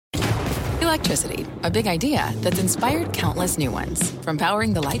Electricity, a big idea that's inspired countless new ones. From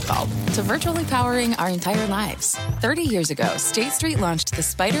powering the light bulb to virtually powering our entire lives. 30 years ago, State Street launched the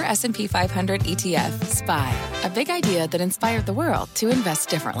Spider S&P 500 ETF, SPY. A big idea that inspired the world to invest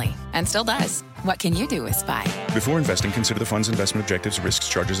differently. And still does. What can you do with SPY? Before investing, consider the fund's investment objectives, risks,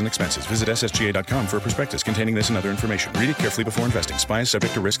 charges, and expenses. Visit ssga.com for a prospectus containing this and other information. Read it carefully before investing. SPY is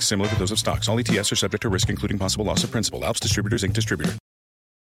subject to risks similar to those of stocks. All ETFs are subject to risk, including possible loss of principal. Alps Distributors, Inc. Distributor.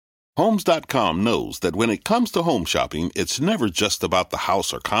 Homes.com knows that when it comes to home shopping, it's never just about the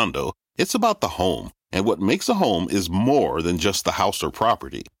house or condo. It's about the home. And what makes a home is more than just the house or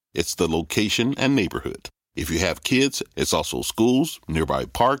property. It's the location and neighborhood. If you have kids, it's also schools, nearby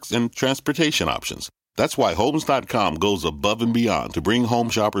parks, and transportation options. That's why Homes.com goes above and beyond to bring home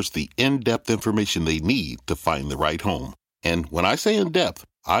shoppers the in-depth information they need to find the right home. And when I say in-depth,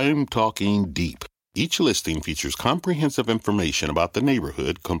 I'm talking deep. Each listing features comprehensive information about the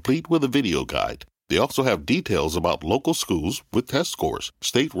neighborhood, complete with a video guide. They also have details about local schools with test scores,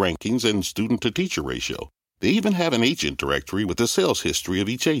 state rankings, and student-to-teacher ratio. They even have an agent directory with the sales history of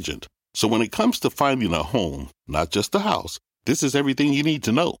each agent. So when it comes to finding a home, not just a house, this is everything you need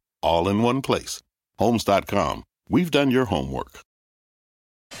to know, all in one place. Homes.com. We've done your homework.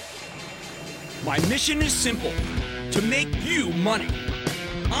 My mission is simple: to make you money.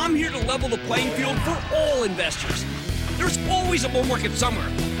 I'm here to level the playing field for all investors. There's always a bull market somewhere,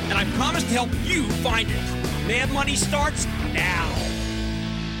 and I promise to help you find it. Mad Money starts now.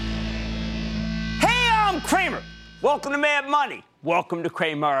 Hey, I'm Cramer. Welcome to Mad Money. Welcome to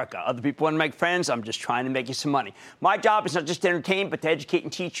Cramerica. Other people want to make friends. I'm just trying to make you some money. My job is not just to entertain, but to educate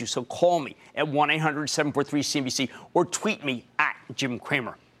and teach you. So call me at 1-800-743-CNBC or tweet me at Jim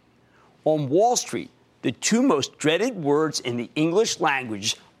Cramer. On Wall Street, the two most dreaded words in the English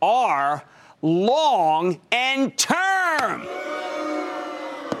language are long and term.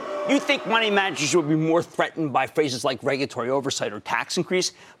 You think money managers would be more threatened by phrases like regulatory oversight or tax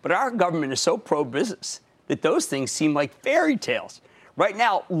increase, but our government is so pro-business that those things seem like fairy tales. Right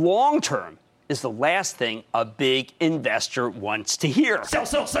now, long term is the last thing a big investor wants to hear. Sell,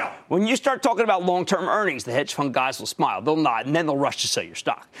 sell, sell. When you start talking about long-term earnings, the hedge fund guys will smile. They'll nod, and then they'll rush to sell your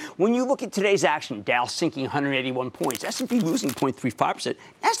stock. When you look at today's action, Dow sinking 181 points, S&P losing 0.35%,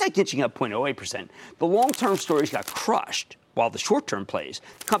 Nasdaq inching up 0.08%, the long-term stories got crushed, while the short-term plays,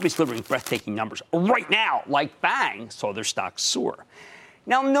 the company's delivering breathtaking numbers right now, like FANG, saw their stocks soar.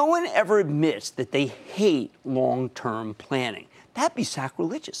 Now, no one ever admits that they hate long-term planning. That'd be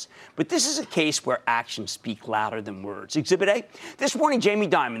sacrilegious. But this is a case where actions speak louder than words. Exhibit A. This morning, Jamie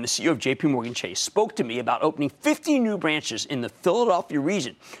Dimon, the CEO of JPMorgan Chase, spoke to me about opening 50 new branches in the Philadelphia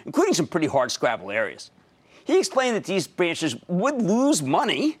region, including some pretty hard-scrabble areas. He explained that these branches would lose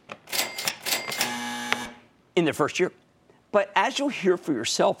money in their first year. But as you'll hear for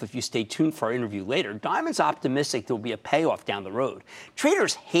yourself if you stay tuned for our interview later, Dimon's optimistic there will be a payoff down the road.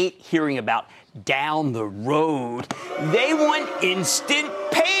 Traders hate hearing about down the road. They want instant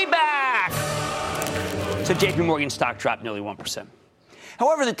payback. So JP Morgan stock dropped nearly 1%.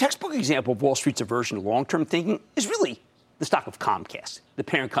 However, the textbook example of Wall Street's aversion to long-term thinking is really the stock of Comcast, the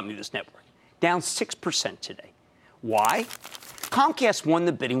parent company of this network, down 6% today. Why? Comcast won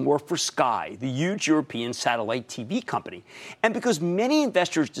the bidding war for Sky, the huge European satellite TV company. And because many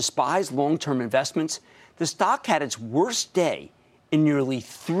investors despise long-term investments, the stock had its worst day in nearly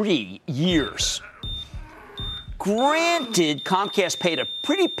 3 years. Granted, Comcast paid a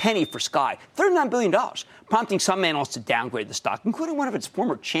pretty penny for Sky, $39 billion, prompting some analysts to downgrade the stock, including one of its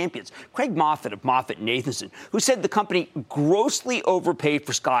former champions, Craig Moffett of Moffett-Nathanson, who said the company grossly overpaid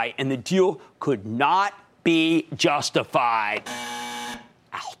for Sky and the deal could not be justified.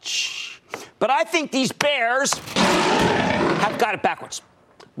 Ouch. But I think these bears have got it backwards.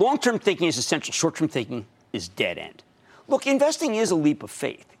 Long-term thinking is essential. Short-term thinking is dead end. Look, investing is a leap of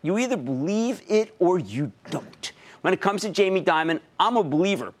faith. You either believe it or you don't. When it comes to Jamie Dimon, I'm a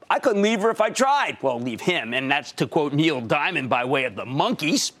believer. I couldn't leave her if I tried. Well, leave him, and that's to quote Neil Diamond by way of the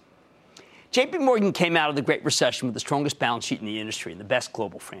Monkees. JP Morgan came out of the Great Recession with the strongest balance sheet in the industry and the best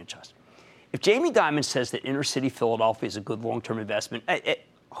global franchise. If Jamie Dimon says that inner-city Philadelphia is a good long-term investment,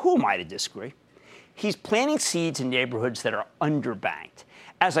 who am I to disagree? He's planting seeds in neighborhoods that are underbanked.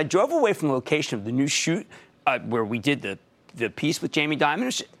 As I drove away from the location of the new shoot where we did the piece with Jamie Dimon,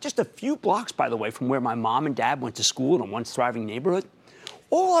 it's just a few blocks, by the way, from where my mom and dad went to school in a once thriving neighborhood,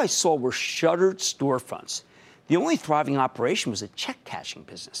 all I saw were shuttered storefronts. The only thriving operation was a check-cashing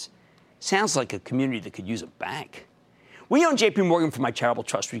business. Sounds like a community that could use a bank. We own JP Morgan for my charitable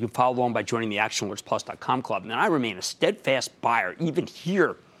trust, where you can follow along by joining the ActionAlertsPlus.com club. And I remain a steadfast buyer, even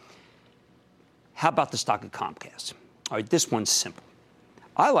here. How about the stock of Comcast? All right, this one's simple.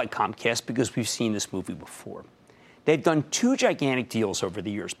 I like Comcast because we've seen this movie before. They've done two gigantic deals over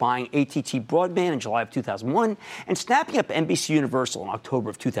the years, buying AT&T Broadband in July of 2001 and snapping up NBC Universal in October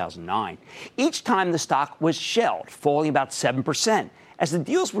of 2009. Each time the stock was shelled, falling about 7%, as the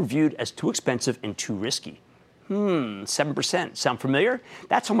deals were viewed as too expensive and too risky. 7%. Sound familiar?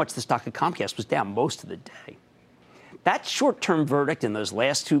 That's how much the stock of Comcast was down most of the day. That short-term verdict in those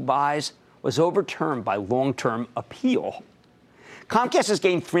last two buys was overturned by long-term appeal. Comcast has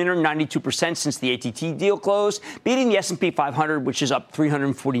gained 392% since the AT&T deal closed, beating the S&P 500, which is up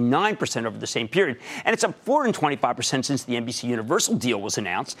 349% over the same period. And it's up 425% since the NBC Universal deal was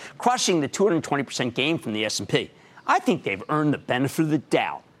announced, crushing the 220% gain from the S&P. I think they've earned the benefit of the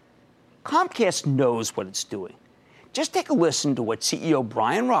doubt. Comcast knows what it's doing. Just take a listen to what CEO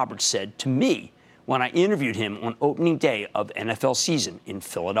Brian Roberts said to me when I interviewed him on opening day of NFL season in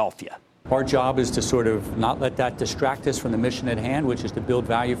Philadelphia. Our job is to sort of not let that distract us from the mission at hand, which is to build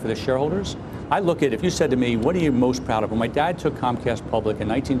value for the shareholders. I look at, if you said to me, what are you most proud of? When my dad took Comcast public in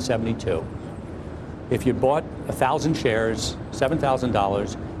 1972, if you bought 1,000 shares,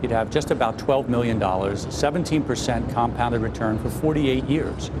 $7,000, you'd have just about $12 million, 17% compounded return for 48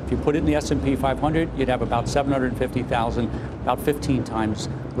 years. If you put it in the S&P 500, you'd have about $750,000, about 15 times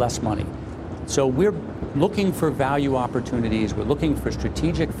less money. So we're looking for value opportunities. We're looking for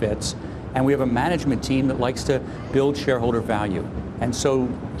strategic fits. And we have a management team that likes to build shareholder value. And so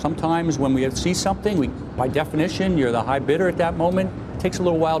sometimes when we see something, by definition, you're the high bidder at that moment. It takes a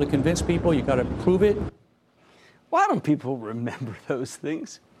little while to convince people. You've got to prove it. Why don't people remember those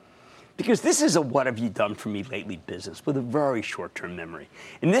things? Because this is a what have you done for me lately business with a very short-term memory.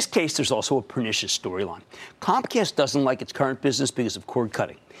 In this case, there's also a pernicious storyline. Comcast doesn't like its current business because of cord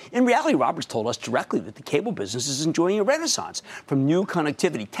cutting. In reality, Roberts told us directly that the cable business is enjoying a renaissance from new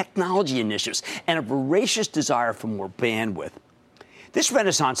connectivity, technology initiatives, and a voracious desire for more bandwidth. This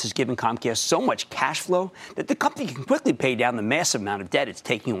renaissance has given Comcast so much cash flow that the company can quickly pay down the massive amount of debt it's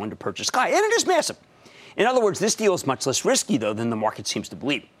taking on to purchase Sky, and it is massive. In other words, this deal is much less risky, though, than the market seems to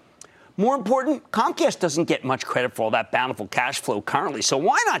believe. More important, Comcast doesn't get much credit for all that bountiful cash flow currently, so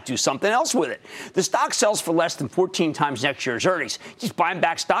why not do something else with it? The stock sells for less than 14 times next year's earnings. Just buying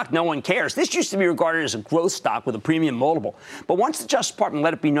back stock, no one cares. This used to be regarded as a growth stock with a premium multiple. But once the Justice Department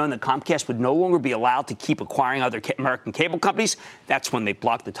let it be known that Comcast would no longer be allowed to keep acquiring other American cable companies, that's when they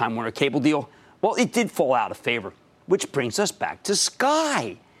blocked the Time Warner Cable deal. Well, it did fall out of favor, which brings us back to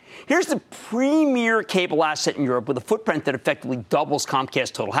Sky. Here's the premier cable asset in Europe with a footprint that effectively doubles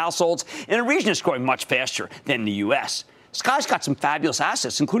Comcast total households in a region that's growing much faster than the U.S. Sky's got some fabulous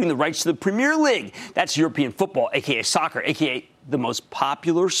assets, including the rights to the Premier League. That's European football, a.k.a. soccer, a.k.a. the most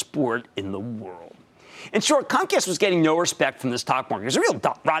popular sport in the world. In short, Comcast was getting no respect from the stock market. It was a real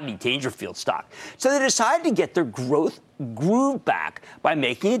Rodney Dangerfield stock. So they decided to get their growth groove back by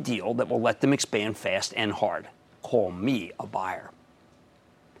making a deal that will let them expand fast and hard. Call me a buyer.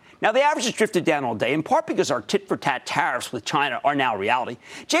 Now, the average has drifted down all day, in part because our tit-for-tat tariffs with China are now reality.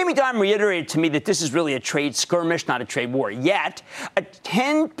 Jamie Dimon reiterated to me that this is really a trade skirmish, not a trade war. Yet, a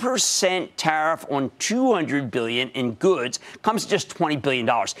 10% tariff on $200 billion in goods comes to just $20 billion.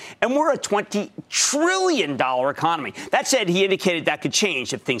 And we're a $20 trillion economy. That said, he indicated that could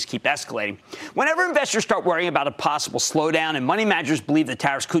change if things keep escalating. Whenever investors start worrying about a possible slowdown and money managers believe the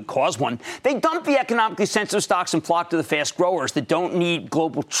tariffs could cause one, they dump the economically sensitive stocks and flock to the fast growers that don't need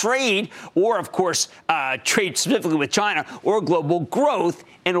global trade or, of course, trade specifically with China or global growth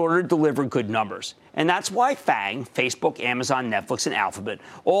in order to deliver good numbers. And that's why FANG, Facebook, Amazon, Netflix, and Alphabet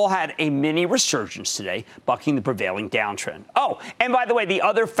all had a mini resurgence today, bucking the prevailing downtrend. Oh, and by the way, the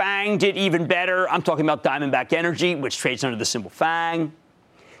other FANG did even better. I'm talking about Diamondback Energy, which trades under the symbol FANG.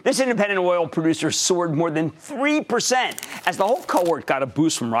 This independent oil producer soared more than 3% as the whole cohort got a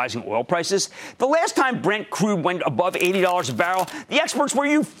boost from rising oil prices. The last time Brent crude went above $80 a barrel, the experts were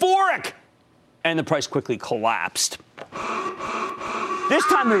euphoric, and the price quickly collapsed. This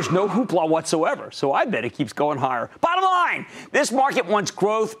time, there's no hoopla whatsoever, so I bet it keeps going higher. Bottom line, this market wants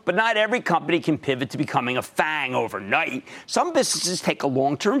growth, but not every company can pivot to becoming a FANG overnight. Some businesses take a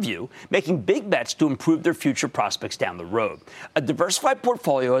long-term view, making big bets to improve their future prospects down the road. A diversified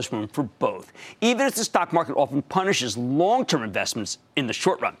portfolio has room for both, even if the stock market often punishes long-term investments in the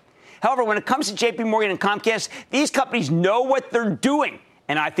short run. However, when it comes to JP Morgan and Comcast, these companies know what they're doing.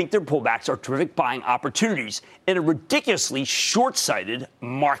 And I think their pullbacks are terrific buying opportunities in a ridiculously short-sighted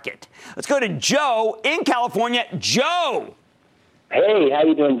market. Let's go to Joe in California. Joe! Hey, how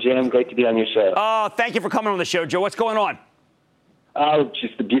you doing, Jim? Great to be on your show. Oh, thank you for coming on the show, Joe. What's going on? Oh,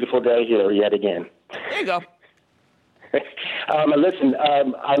 just a beautiful day here yet again. There you go. Listen,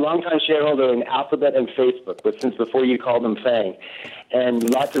 I'm a longtime shareholder in Alphabet and Facebook, but since before you called them FANG,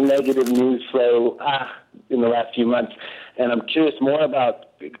 and lots of negative news flow in the last few months. And I'm curious more about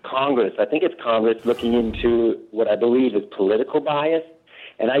Congress. I think it's Congress looking into what I believe is political bias.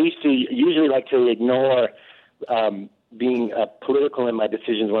 And I usually like to ignore being political in my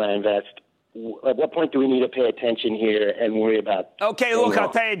decisions when I invest. At what point do we need to pay attention here and worry about? Okay, look, I'll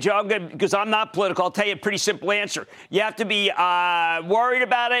tell you, Joe, because I'm not political. I'll tell you a pretty simple answer. You have to be worried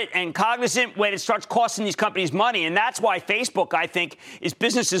about it and cognizant when it starts costing these companies money. And that's why Facebook, I think, is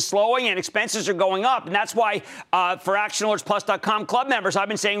business is slowing and expenses are going up. And that's why for ActionAlertsPlus.com club members, I've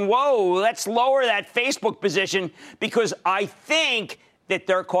been saying, whoa, let's lower that Facebook position because I think that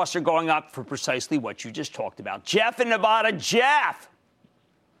their costs are going up for precisely what you just talked about. Jeff in Nevada. Jeff.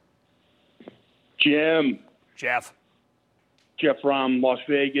 Jim. Jeff from Las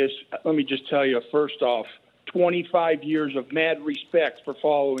Vegas. Let me just tell you, first off, 25 years of mad respect for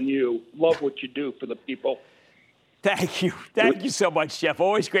following you. Love what you do for the people. Thank you. Thank you so much, Jeff.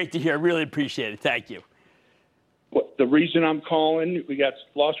 Always great to hear. Really appreciate it. Thank you. The reason I'm calling, we got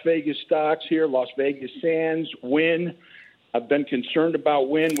Las Vegas stocks here, Las Vegas Sands, Wynn. I've been concerned about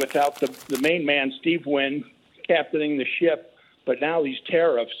Wynn without the main man, Steve Wynn, captaining the ship. But now these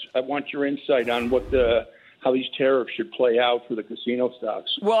tariffs, I want your insight on how these tariffs should play out for the casino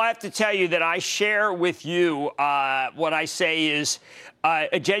stocks. Well, I have to tell you that I share with you what I say is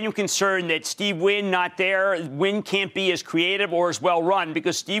a genuine concern that Steve Wynn not there. Wynn can't be as creative or as well run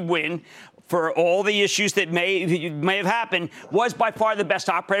because Steve Wynn, for all the issues that may have happened, was by far the best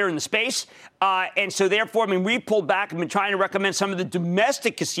operator in the space. And so, therefore, we pulled back and been trying to recommend some of the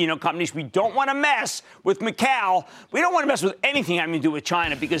domestic casino companies. We don't want to mess with Macau. We don't want to mess with anything having to do with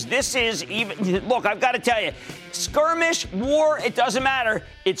China because this is even – look, I've got to tell you, skirmish, war, it doesn't matter.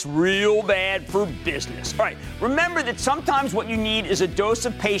 It's real bad for business. All right, remember that sometimes what you need is a dose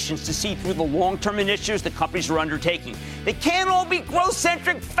of patience to see through the long-term initiatives that companies are undertaking. They can't all be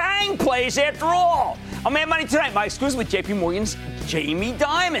growth-centric FANG plays after all. On Mad Money tonight, my exclusive with JP Morgan's Jamie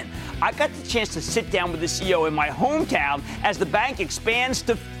Dimon. I got the chance to sit down with the CEO in my hometown as the bank expands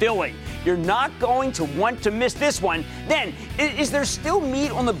to Philly. You're not going to want to miss this one. Then, is there still meat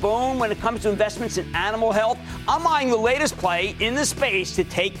on the bone when it comes to investments in animal health? I'm eyeing the latest play in the space to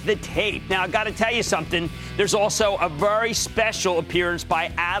take the tape. Now, I got to tell you something. There's also a very special appearance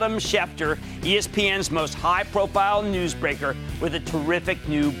by Adam Schefter, ESPN's most high-profile newsbreaker, with a terrific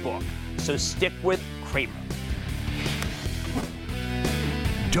new book. So stick with Cramer.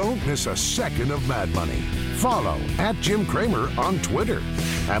 Don't miss a second of Mad Money. Follow @Jim Cramer on Twitter.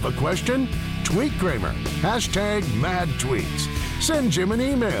 Have a question? Tweet Cramer. #MadTweets. Send Jim an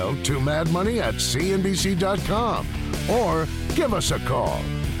email to madmoney@cnbc.com or give us a call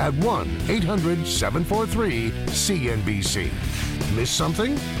at 1-800-743-CNBC. Miss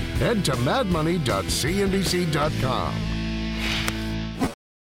something? Head to madmoney.cnbc.com.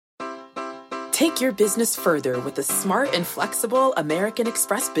 Take your business further with the smart and flexible American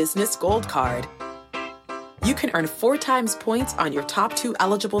Express Business Gold Card. You can earn 4 times points on your top 2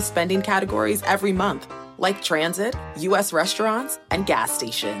 eligible spending categories every month, like transit, U.S. restaurants, and gas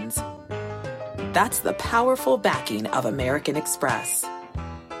stations. That's the powerful backing of American Express.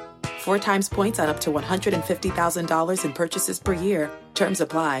 4 times points on up to $150,000 in purchases per year. Terms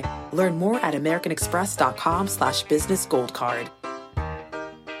apply. Learn more at americanexpress.com/businessgoldcard.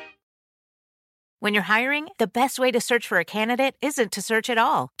 When you're hiring, the best way to search for a candidate isn't to search at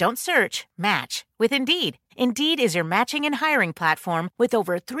all. Don't search, match with Indeed. Indeed is your matching and hiring platform with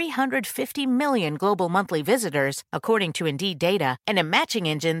over 350 million global monthly visitors, according to Indeed data, and a matching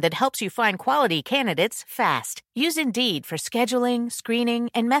engine that helps you find quality candidates fast. Use Indeed for scheduling, screening,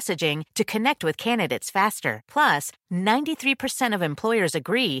 and messaging to connect with candidates faster. Plus, 93% of employers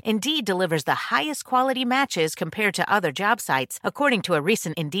agree Indeed delivers the highest quality matches compared to other job sites, according to a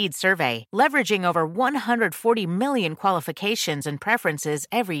recent Indeed survey. Leveraging over 140 million qualifications and preferences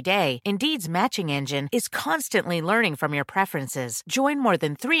every day, Indeed's matching engine is constantly learning from your preferences. Join more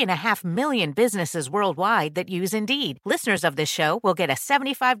than 3.5 million businesses worldwide that use Indeed. Listeners of this show will get a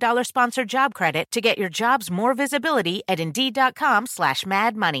 $75 sponsored job credit to get your jobs more visibility at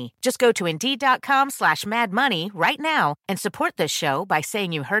Indeed.com/madmoney. Just go to Indeed.com/madmoney right now and support this show by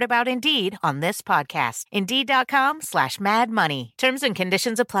saying you heard about Indeed on this podcast. Indeed.com/madmoney. Terms and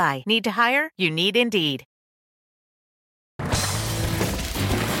conditions apply. Need to hire? You need Indeed.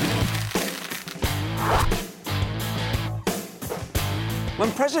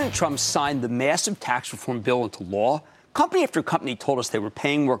 When President Trump signed the massive tax reform bill into law, company after company told us they were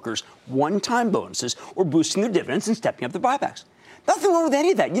paying workers one-time bonuses or boosting their dividends and stepping up their buybacks. Nothing wrong with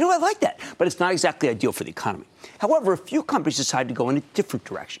any of that. You know, I like that. But it's not exactly ideal for the economy. However, a few companies decided to go in a different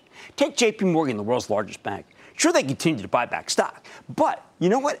direction. Take J.P. Morgan, the world's largest bank. Sure, they continue to buy back stock. But you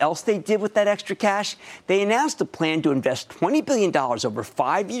know what else they did with that extra cash? They announced a plan to invest $20 billion over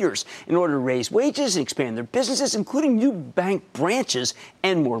 5 years in order to raise wages and expand their businesses, including new bank branches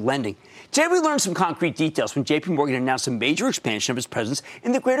and more lending. Today, we learned some concrete details when J.P. Morgan announced a major expansion of its presence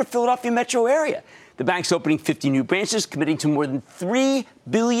in the greater Philadelphia metro area. The bank's opening 50 new branches, committing to more than $3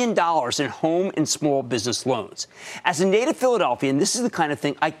 billion in home and small business loans. As a native Philadelphian, this is the kind of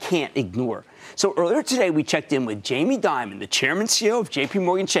thing I can't ignore. So earlier today, we checked in with Jamie Dimon, the chairman and CEO of J.P.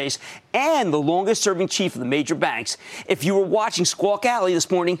 Morgan Chase and the longest-serving chief of the major banks. If you were watching Squawk Alley this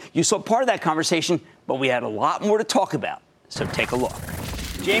morning, you saw part of that conversation, but we had a lot more to talk about. So take a look.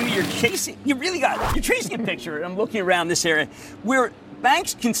 Jamie, you're chasing a picture, and I'm looking around this area where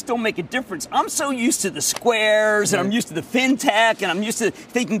banks can still make a difference. I'm so used to the squares, and I'm used to the fintech, and I'm used to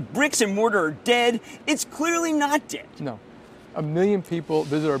thinking bricks and mortar are dead. It's clearly not dead. No. 1 million people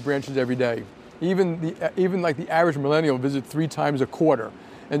visit our branches every day. Even like the average millennial visit 3 times a quarter.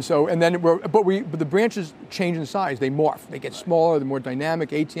 But the branches change in size. They morph. They get smaller. They're more dynamic.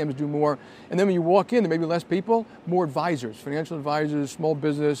 ATMs do more. And then when you walk in, there may be less people, more advisors, financial advisors, small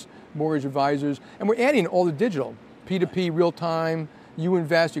business, mortgage advisors. And we're adding all the digital, P2P, real time. You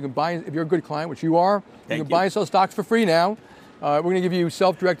invest. You can buy, if you're a good client, which you are, you can buy and sell stocks for free now. We're going to give you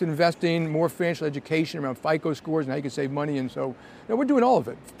self-directed investing, more financial education around FICO scores and how you can save money. And so we're doing all of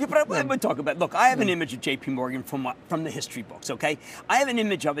it. Yeah, but I'm going to talk about, look, I have an image of J.P. Morgan from the history books, okay? I have an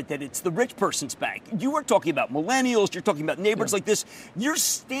image of it that it's the rich person's bank. You were talking about millennials. You're talking about neighborhoods like this. You're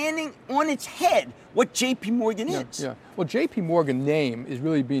standing on its head what J.P. Morgan is. Yeah. Well, J.P. Morgan name is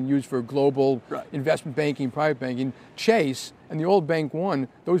really being used for global investment banking, private banking. Chase and the old Bank One,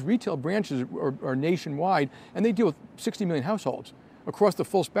 those retail branches are nationwide, and they deal with 60 million households across the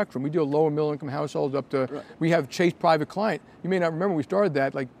full spectrum. We deal with lower middle income households up to, we have Chase Private Client. You may not remember, we started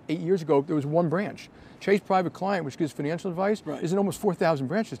that like 8 years ago. There was one branch. Chase Private Client, which gives financial advice, is in almost 4,000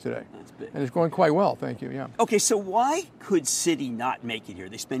 branches today. That's big. And it's going quite well, thank you, yeah. Okay, so why could Citi not make it here?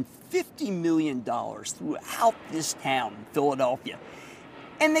 They spend $50 million throughout this town, Philadelphia.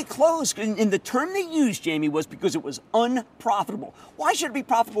 And they closed. And the term they used, Jamie, was because it was unprofitable. Why should it be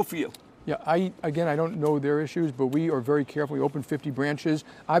profitable for you? Yeah, I don't know their issues, but we are very careful. We opened 50 branches.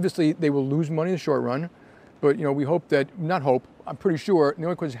 Obviously, they will lose money in the short run. But, we hope that, not hope, I'm pretty sure, the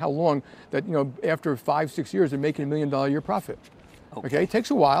only question is how long, that, after 5-6 years, they're making $1 million a year profit. Okay, it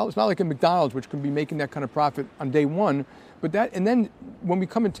takes a while. It's not like a McDonald's, which can be making that kind of profit on day one. But and then when we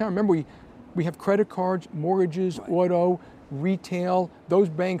come in town, remember, we have credit cards, mortgages, auto, retail. Those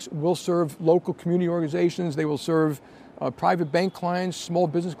banks will serve local community organizations. They will serve private bank clients, small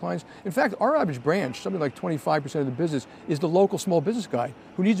business clients. In fact, our average branch, something like 25% of the business, is the local small business guy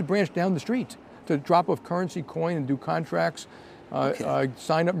who needs a branch down the street to drop off currency, coin, and do contracts,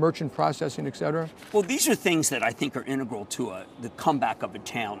 sign up merchant processing, et cetera. Well, these are things that I think are integral to the comeback of a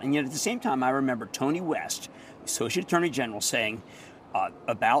town. And yet at the same time, I remember Tony West, Associate Attorney General, saying,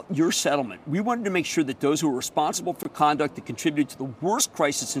 about your settlement, we wanted to make sure that those who were responsible for conduct that contributed to the worst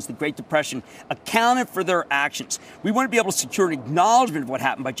crisis since the Great Depression accounted for their actions. We want to be able to secure an acknowledgement of what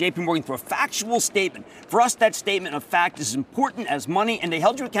happened by J.P. Morgan through a factual statement. For us, that statement of fact is as important as money, and they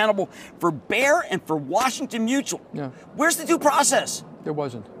held you accountable for Bear and for Washington Mutual. Yeah. Where's the due process? There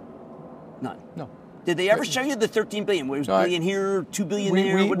wasn't. None. No. Did they ever show you the $13 billion? Where it was $1 billion here, $2 billion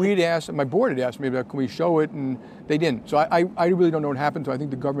there? We'd asked, my board had asked me about, can we show it, and they didn't. So I really don't know what happened. So I think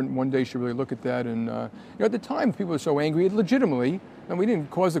the government one day should really look at that. And at the time, people were so angry, legitimately, and we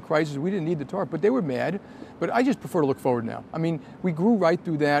didn't cause the crisis. We didn't need the TARP, but they were mad. But I just prefer to look forward now. I mean, we grew right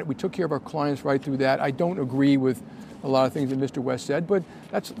through that. We took care of our clients right through that. I don't agree with a lot of things that Mr. West said, but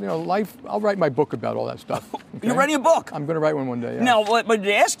that's, life. I'll write my book about all that stuff. Okay? You're writing a book? I'm going to write one day, yeah. Now, but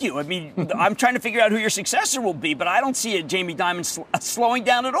to ask you, I mean, I'm trying to figure out who your successor will be, but I don't see Jamie Dimon slowing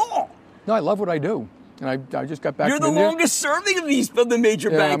down at all. No, I love what I do. And I just got back You're from the longest serving of the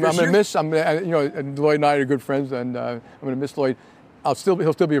major bankers. I'm going to miss, and Lloyd and I are good friends, and I'm going to miss Lloyd. He'll still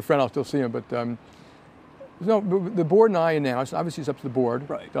be a friend, I'll still see him, but the board and I announced, obviously it's up to the board,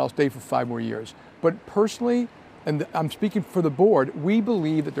 that I'll stay for 5 more years. But personally, and I'm speaking for the board, we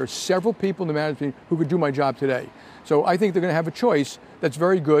believe that there are several people in the management team who could do my job today. So I think they're going to have a choice that's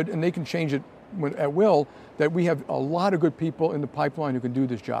very good, and they can change it at will, that we have a lot of good people in the pipeline who can do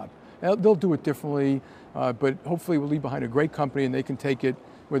this job. They'll do it differently, but hopefully we'll leave behind a great company and they can take it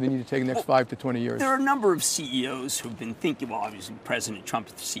where they need to take the next 5 to 20 years. There are a number of CEOs who've been thinking, well, obviously President Trump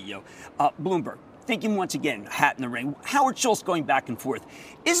is the CEO. Bloomberg, thinking once again, hat in the ring, Howard Schultz going back and forth.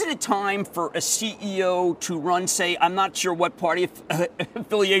 Isn't it time for a CEO to run, say, I'm not sure what party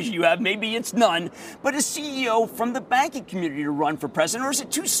affiliation you have, maybe it's none, but a CEO from the banking community to run for president, or is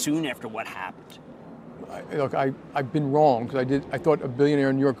it too soon after what happened? Look, I've been wrong because I thought a billionaire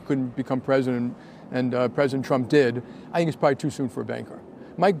in New York couldn't become president, and President Trump did. I think it's probably too soon for a banker.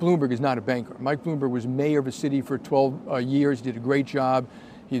 Mike Bloomberg is not a banker. Mike Bloomberg was mayor of a city for 12 years. He did a great job.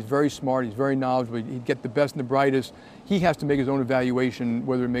 He's very smart. He's very knowledgeable. He'd get the best and the brightest. He has to make his own evaluation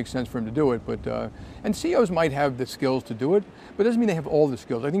whether it makes sense for him to do it. But and CEOs might have the skills to do it, but it doesn't mean they have all the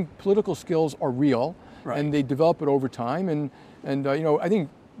skills. I think political skills are real, and they develop it over time. And I think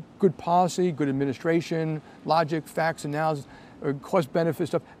good policy, good administration, logic, facts, analysis, cost-benefit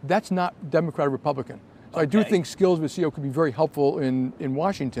stuff, that's not Democrat or Republican. So I do think skills with CEO could be very helpful in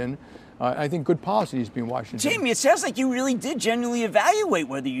Washington. I think good policy needs to be in Washington. Jamie, it sounds like you really did genuinely evaluate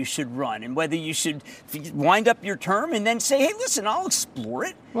whether you should run and whether you should wind up your term and then say, hey, listen, I'll explore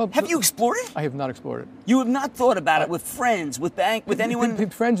it. Well, have you explored it? I have not explored it. You have not thought about it with friends, with anyone?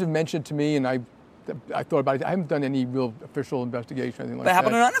 Friends have mentioned to me, and I thought about it. I haven't done any real official investigation or anything like that. But how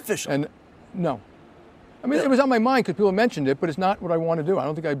about an unofficial? And no. I mean, it was on my mind because people mentioned it, but it's not what I want to do. I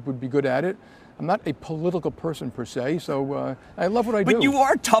don't think I would be good at it. I'm not a political person per se, so I love what I do. But you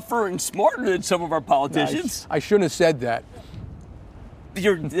are tougher and smarter than some of our politicians. I shouldn't have said that.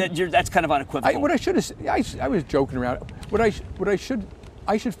 That's kind of unequivocal. What I should have said, I was joking around.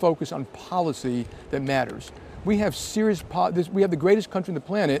 I should focus on policy that matters. We have we have the greatest country on the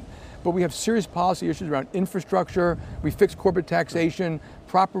planet, but we have serious policy issues around infrastructure. We fix corporate taxation,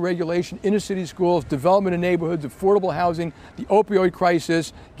 proper regulation, inner city schools, development in neighborhoods, affordable housing, the opioid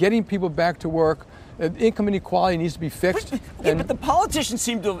crisis, getting people back to work. Income inequality needs to be fixed. But the politicians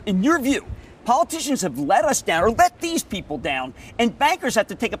seem to, in your view, politicians have let us down or let these people down, and bankers have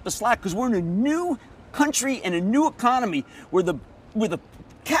to take up the slack because we're in a new country and a new economy where the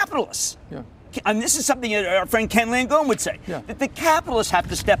capitalists. Yeah. And this is something that our friend Ken Langone would say, that the capitalists have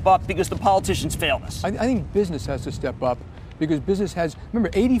to step up because the politicians failed us. I think business has to step up because business has,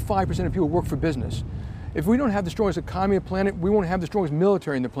 remember, 85% of people work for business. If we don't have the strongest economy on the planet, we won't have the strongest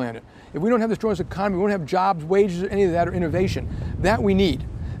military on the planet. If we don't have the strongest economy, we won't have jobs, wages, or any of that, or innovation. That we need.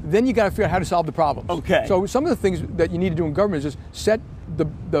 Then you got to figure out how to solve the problems. Okay. So some of the things that you need to do in government is just set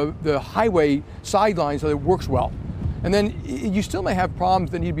the highway sidelines so that it works well. And then you still may have problems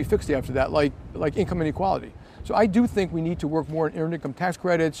that need to be fixed after that, like income inequality. So I do think we need to work more on earned income tax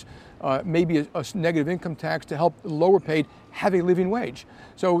credits, maybe a negative income tax to help lower paid have a living wage.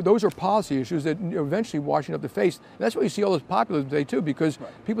 So those are policy issues that eventually Washington have to face. And that's why you see all this populism today too, because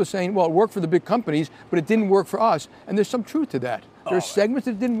people are saying, well, it worked for the big companies, but it didn't work for us. And there's some truth to that. There's segments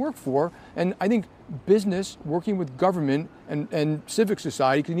that it didn't work for, and I think business working with government and civic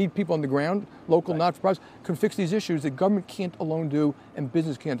society, because you need people on the ground, local not-for-profits, can fix these issues that government can't alone do and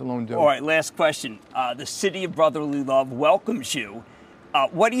business can't alone do. All right, last question. The City of Brotherly Love welcomes you.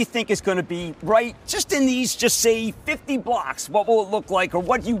 What do you think is going to be right just in these, just say, 50 blocks? What will it look like, or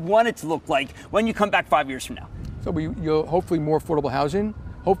what do you want it to look like when you come back 5 years from now? So you'll hopefully more affordable housing,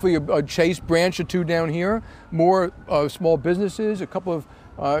 hopefully a Chase branch or two down here, more small businesses, a couple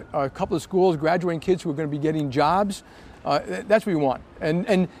of schools, graduating kids who are going to be getting jobs. That's what we want.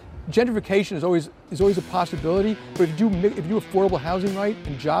 And gentrification is always a possibility, but if you do affordable housing right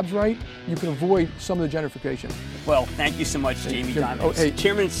and jobs right, you can avoid some of the gentrification. Well, thank you so much, Jamie Dimon.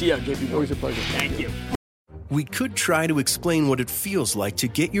 Chairman and CEO, JP. Always a pleasure. Thank you. We could try to explain what it feels like to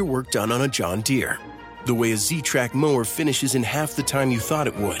get your work done on a John Deere. The way a Z-Track mower finishes in half the time you thought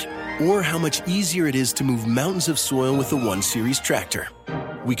it would. Or how much easier it is to move mountains of soil with the 1 Series tractor.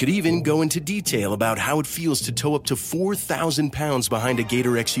 We could even go into detail about how it feels to tow up to 4,000 pounds behind a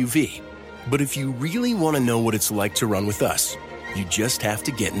Gator XUV. But if you really want to know what it's like to run with us, you just have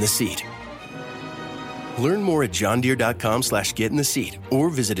to get in the seat. Learn more at johndeere.com/get-in-the-seat or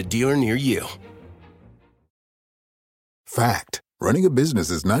visit a dealer near you. Fact. Running a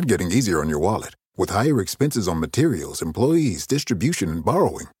business is not getting easier on your wallet. With higher expenses on materials, employees, distribution, and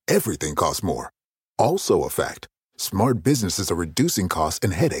borrowing, everything costs more. Also a fact. Smart businesses are reducing costs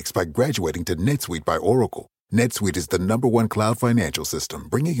and headaches by graduating to NetSuite by Oracle. NetSuite is the #1 cloud financial system,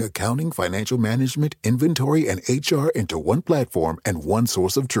 bringing accounting, financial management, inventory, and HR into one platform and one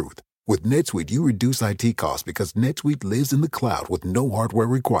source of truth. With NetSuite, you reduce IT costs because NetSuite lives in the cloud with no hardware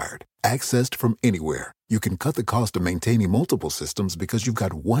required. Accessed from anywhere, you can cut the cost of maintaining multiple systems because you've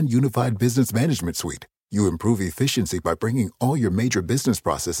got one unified business management suite. You improve efficiency by bringing all your major business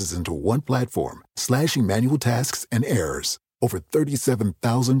processes into one platform, slashing manual tasks and errors. Over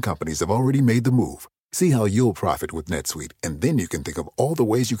 37,000 companies have already made the move. See how you'll profit with NetSuite, and then you can think of all the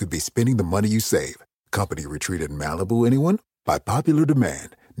ways you could be spending the money you save. Company retreat in Malibu, anyone? By popular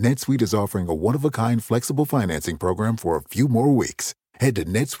demand, NetSuite is offering a one-of-a-kind flexible financing program for a few more weeks. Head to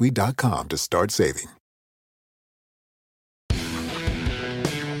netsuite.com to start saving.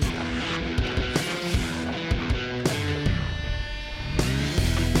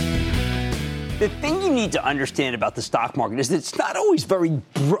 The thing you need to understand about the stock market is that it's not always very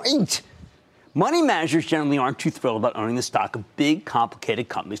bright. Money managers generally aren't too thrilled about owning the stock of big, complicated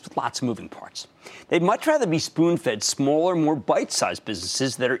companies with lots of moving parts. They'd much rather be spoon-fed smaller, more bite-sized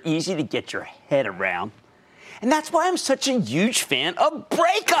businesses that are easy to get your head around. And that's why I'm such a huge fan of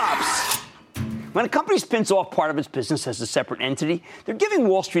breakups. When a company spins off part of its business as a separate entity, they're giving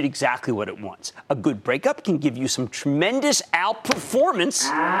Wall Street exactly what it wants. A good breakup can give you some tremendous outperformance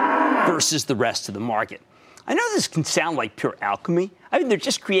versus the rest of the market. I know this can sound like pure alchemy. I mean, they're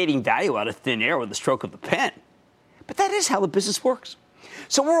just creating value out of thin air with a stroke of the pen. But that is how the business works.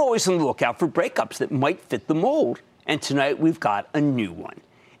 So we're always on the lookout for breakups that might fit the mold. And tonight we've got a new one.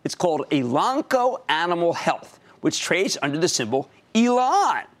 It's called Elanco Animal Health, which trades under the symbol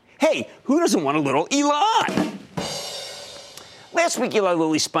Elon. Hey, who doesn't want a little Elon? Last week, Eli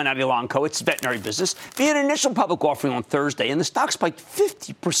Lilly spun out Elanco, its veterinary business, via an initial public offering on Thursday, and the stock spiked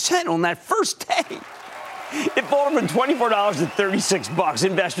 50% on that first day. It fallen from $24 to $36.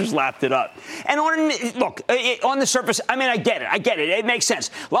 Investors lapped it up. And on the surface, I mean, I get it. It makes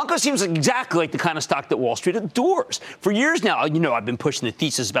sense. Elanco seems exactly like the kind of stock that Wall Street adores. For years now, I've been pushing the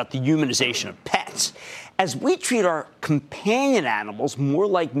thesis about the humanization of pets. As we treat our companion animals more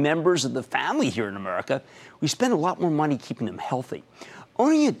like members of the family here in America, we spend a lot more money keeping them healthy.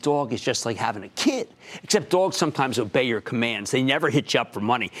 Owning a dog is just like having a kid, except dogs sometimes obey your commands. They never hit you up for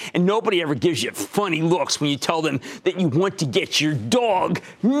money, and nobody ever gives you funny looks when you tell them that you want to get your dog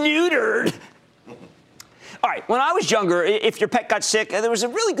neutered. All right, when I was younger, if your pet got sick, there was a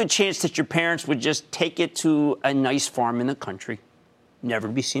really good chance that your parents would just take it to a nice farm in the country, never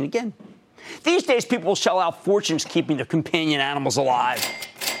to be seen again. These days, people will shell out fortunes keeping their companion animals alive.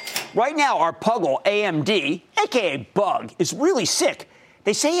 Right now, our puggle, AMD, a.k.a. Bug, is really sick.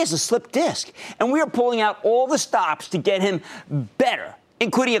 They say he has a slipped disc, and we are pulling out all the stops to get him better,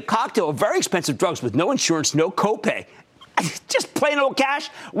 including a cocktail of very expensive drugs with no insurance, no copay. Just plain old cash,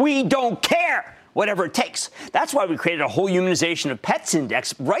 we don't care, whatever it takes. That's why we created a whole humanization of pets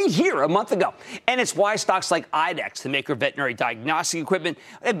index right here a month ago. And it's why stocks like IDEX, the maker of veterinary diagnostic equipment,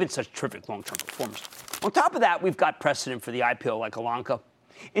 have been such terrific long-term performers. On top of that, we've got precedent for the IPO like Elanco.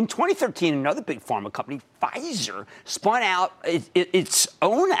 In 2013, another big pharma company, Pfizer, spun out its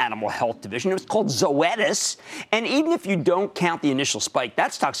own animal health division. It was called Zoetis. And even if you don't count the initial spike,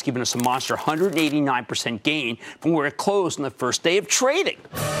 that stock's given us a monster 189% gain from where it closed on the first day of trading.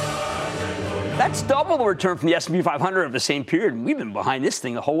 That's double the return from the S&P 500 over the same period, and we've been behind this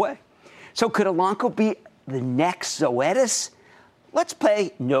thing the whole way. So could Elanco be the next Zoetis? Let's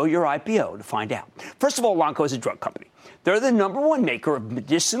play Know Your IPO to find out. First of all, Elanco is a drug company. They're the #1 maker of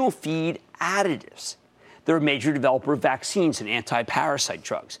medicinal feed additives. They're a major developer of vaccines and anti-parasite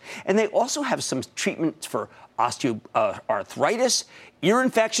drugs. And they also have some treatments for osteoarthritis, ear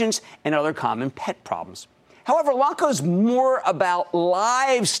infections, and other common pet problems. However, Elanco is more about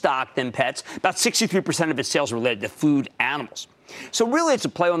livestock than pets. About 63% of its sales are related to food animals. So really, it's a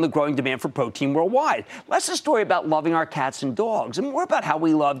play on the growing demand for protein worldwide. Less a story about loving our cats and dogs, and more about how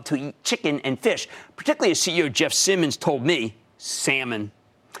we love to eat chicken and fish, particularly as CEO Jeff Simmons told me, salmon.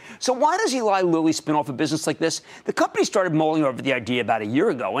 So why does Eli Lilly spin off a business like this? The company started mulling over the idea about a year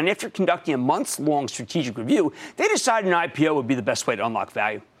ago, and after conducting a months-long strategic review, they decided an IPO would be the best way to unlock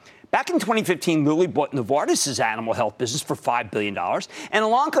value. Back in 2015, Lilly bought Novartis' animal health business for $5 billion, and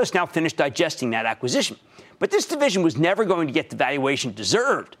Elanco's now finished digesting that acquisition. But this division was never going to get the valuation it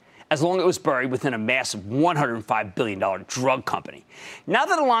deserved, as long as it was buried within a massive $105 billion drug company. Now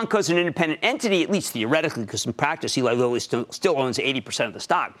that Elanco is an independent entity, at least theoretically, because in practice, Eli Lilly still owns 80% of the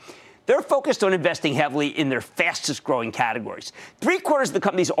stock, they're focused on investing heavily in their fastest-growing categories. 3/4 of the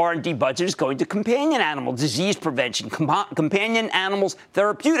company's R&D budget is going to companion animal disease prevention, companion animals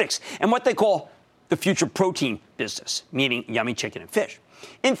therapeutics, and what they call the future protein business, meaning yummy chicken and fish.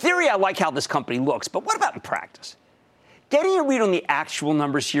 In theory, I like how this company looks, but what about in practice? Getting a read on the actual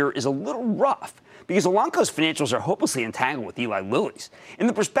numbers here is a little rough because Elanco's financials are hopelessly entangled with Eli Lilly's. In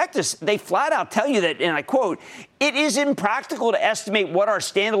the prospectus, they flat out tell you that, and I quote, "It is impractical to estimate what our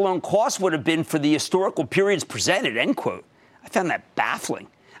standalone costs would have been for the historical periods presented," end quote. I found that baffling.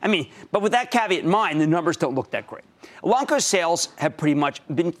 I mean, but with that caveat in mind, the numbers don't look that great. Elanco's sales have pretty much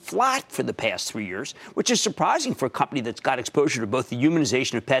been flat for the past 3 years, which is surprising for a company that's got exposure to both the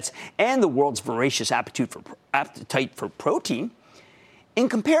humanization of pets and the world's voracious appetite for protein. In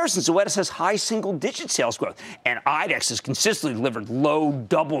comparison, Zoetis has high single-digit sales growth, and IDEXX has consistently delivered low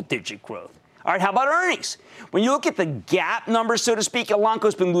double-digit growth. All right, how about earnings? When you look at the GAAP numbers, so to speak,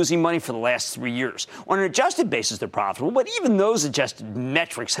 Elanco's been losing money for the last 3 years. On an adjusted basis, they're profitable, but even those adjusted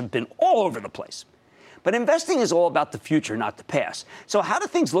metrics have been all over the place. But investing is all about the future, not the past. So how do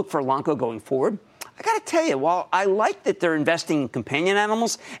things look for Elanco going forward? I got to tell you, while I like that they're investing in companion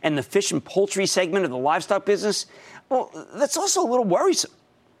animals and the fish and poultry segment of the livestock business, well, that's also a little worrisome.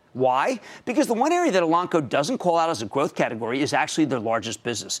 Why? Because the one area that Elanco doesn't call out as a growth category is actually their largest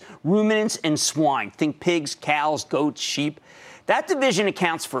business, ruminants and swine. Think pigs, cows, goats, sheep. That division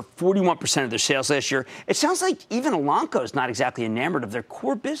accounts for 41% of their sales last year. It sounds like even Elanco is not exactly enamored of their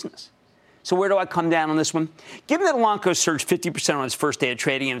core business. So where do I come down on this one? Given that Elanco surged 50% on its first day of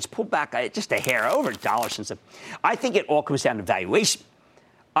trading and it's pulled back just a hair, over $1 since then, I think it all comes down to valuation.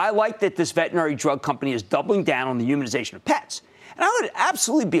 I like that this veterinary drug company is doubling down on the humanization of pets. And I would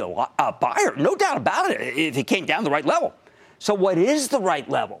absolutely be a buyer, no doubt about it, if it came down the right level. So what is the right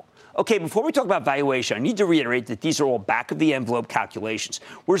level? Okay, before we talk about valuation, I need to reiterate that these are all back-of-the-envelope calculations.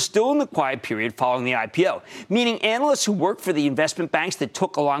 We're still in the quiet period following the IPO, meaning analysts who work for the investment banks that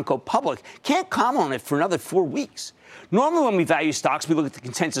took Elanco public can't comment on it for another 4 weeks. Normally, when we value stocks, we look at the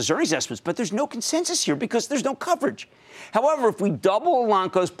consensus earnings estimates, but there's no consensus here because there's no coverage. However, if we double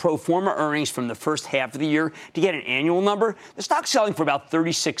Elanco's pro forma earnings from the first half of the year to get an annual number, the stock's selling for about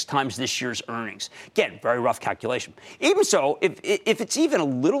 36 times this year's earnings. Again, very rough calculation. Even so, if it's even a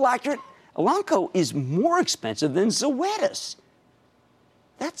little accurate, Elanco is more expensive than Zoetis.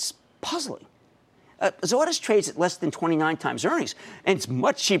 That's puzzling. Zoetis trades at less than 29 times earnings, and it's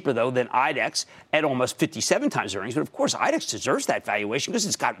much cheaper, though, than IDEXX at almost 57 times earnings. But, of course, IDEXX deserves that valuation because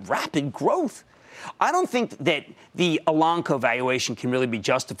it's got rapid growth. I don't think that the Elanco valuation can really be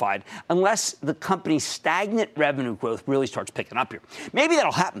justified unless the company's stagnant revenue growth really starts picking up here. Maybe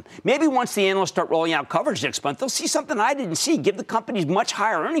that'll happen. Maybe once the analysts start rolling out coverage next month, they'll see something I didn't see, give the companies much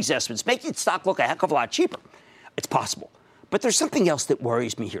higher earnings estimates, make its stock look a heck of a lot cheaper. It's possible. But there's something else that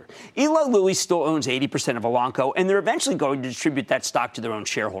worries me here. Eli Lilly still owns 80% of Elanco, and they're eventually going to distribute that stock to their own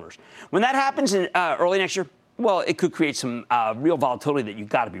shareholders. When that happens in early next year, well, it could create some real volatility that you've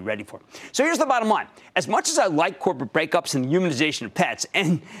got to be ready for. So here's the bottom line. As much as I like corporate breakups and the humanization of pets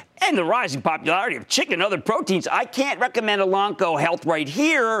and the rising popularity of chicken and other proteins, I can't recommend Elanco Health right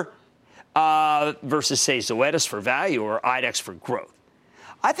here versus, say, Zoetis for value or IDEXX for growth.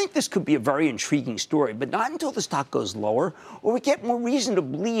 I think this could be a very intriguing story, but not until the stock goes lower or we get more reason to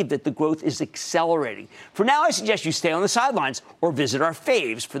believe that the growth is accelerating. For now, I suggest you stay on the sidelines or visit our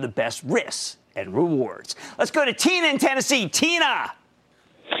faves for the best risks and rewards. Let's go to Tina in Tennessee. Tina.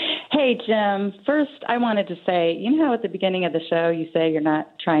 Hey, Jim. First, I wanted to say, you know how at the beginning of the show you say you're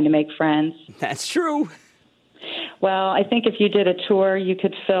not trying to make friends? That's true. Well, I think if you did a tour, you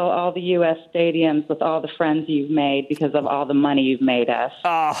could fill all the U.S. stadiums with all the friends you've made because of all the money you've made us.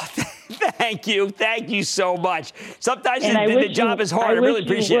 Oh, thank you. Thank you so much. Sometimes the job is hard. I really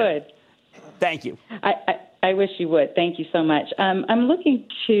appreciate it. Thank you. I wish you would. Thank you so much. I'm looking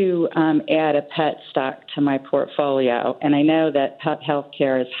to add a pet stock to my portfolio, and I know that pet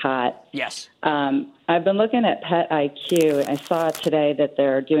healthcare is hot. Yes. I've been looking at Pet IQ. I saw today that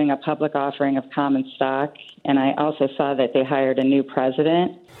they're doing a public offering of common stock, and I also saw that they hired a new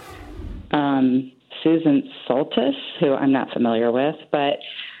president, Susan Soltis, who I'm not familiar with, but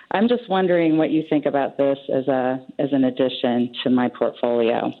I'm just wondering what you think about this as an addition to my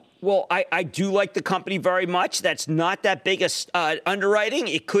portfolio. Well, I do like the company very much. That's not that big a underwriting.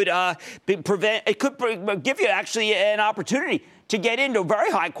 It could give you actually an opportunity to get into a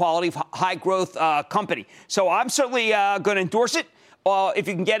very high quality, high growth company. So I'm certainly going to endorse it. If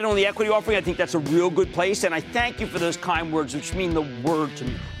you can get it on the equity offering, I think that's a real good place. And I thank you for those kind words, which mean the world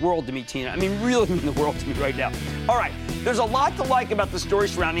to me, Tina. I mean, really mean the world to me right now. All right. There's a lot to like about the story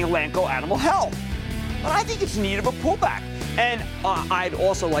surrounding Elanco Animal Health. But I think it's in need of a pullback. And I'd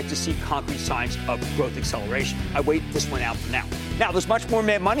also like to see concrete signs of growth acceleration. I wait this one out for now. Now, there's much more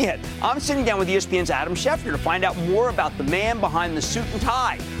Mad Money ahead. I'm sitting down with ESPN's Adam Schefter to find out more about the man behind the suit and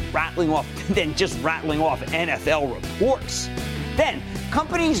tie, rattling off NFL reports. Then,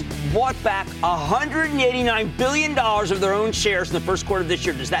 companies bought back $189 billion of their own shares in the first quarter of this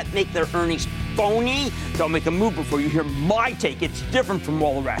year. Does that make their earnings phony? Don't make a move before you hear my take. It's different from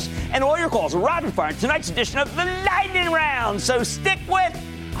all the rest. And all your calls are rapid fire in tonight's edition of the Lightning Round. So stick with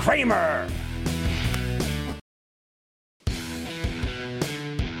Cramer.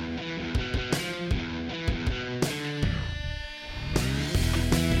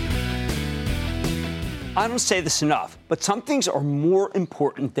 I don't say this enough, but some things are more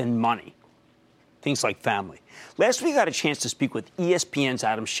important than money. Things like family. Last week, I got a chance to speak with ESPN's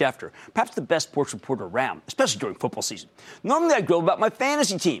Adam Schefter, perhaps the best sports reporter around, especially during football season. Normally, I go about my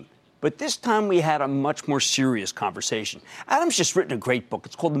fantasy team, but this time we had a much more serious conversation. Adam's just written a great book.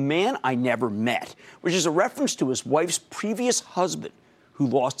 It's called The Man I Never Met, which is a reference to his wife's previous husband who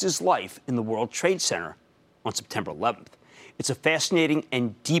lost his life in the World Trade Center on September 11th. It's a fascinating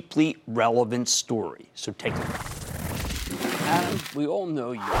and deeply relevant story, so take a look. Adam, we all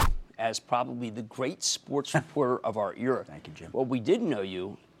know you as probably the great sports reporter of our era. Thank you, Jim. What we didn't know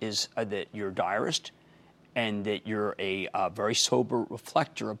you is that you're a diarist and that you're a very sober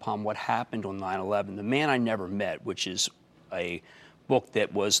reflector upon what happened on 9/11. The Man I Never Met, which is a book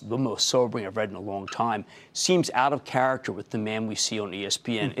that was the most sobering I've read in a long time, seems out of character with the man we see on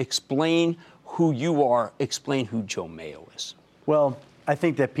ESPN. Explain who you are. Explain who Joe Mayo is. Well, I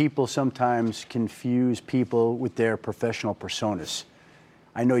think that people sometimes confuse people with their professional personas.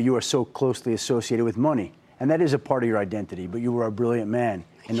 I know you are so closely associated with money, and that is a part of your identity, but you were a brilliant man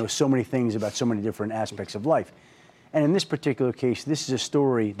and know so many things about so many different aspects of life. And in this particular case, this is a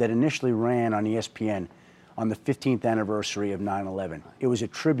story that initially ran on ESPN on the 15th anniversary of 9/11. It was a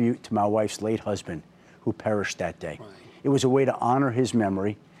tribute to my wife's late husband, who perished that day. Right. It was a way to honor his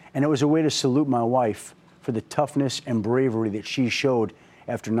memory, and it was a way to salute my wife for the toughness and bravery that she showed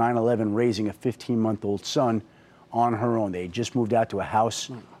after 9/11, raising a 15-month-old son on her own. They had just moved out to a house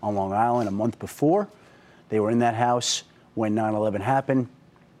on Long Island a month before. They were in that house when 9/11 happened,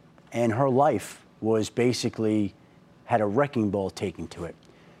 and her life was basically had a wrecking ball taken to it.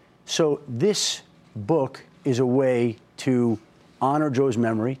 So this book is a way to honor Joe's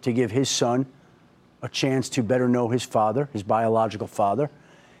memory, to give his son a chance to better know his father, his biological father,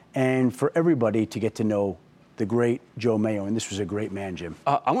 and for everybody to get to know the great Joe Mayo. And this was a great man, Jim.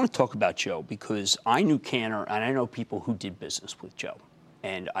 I want to talk about Joe because I knew Canner, and I know people who did business with Joe.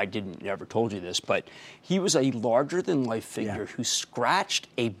 And I never told you this, but he was a larger-than-life figure who scratched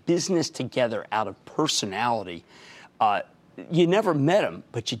a business together out of personality. You never met him,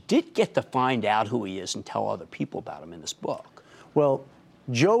 but you did get to find out who he is and tell other people about him in this book. Well,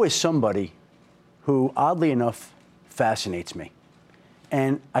 Joe is somebody who, oddly enough, fascinates me.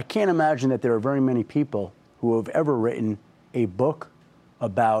 And I can't imagine that there are very many people who have ever written a book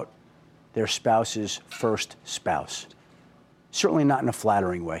about their spouse's first spouse. Certainly not in a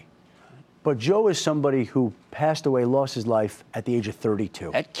flattering way. But Joe is somebody who passed away, lost his life at the age of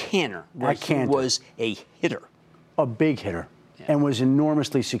 32. At Canner, where he was a hitter. A big hitter, and was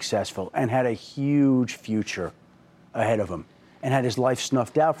enormously successful and had a huge future ahead of him and had his life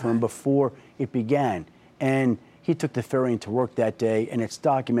snuffed out for him before it began. And he took the ferry into work that day, and it's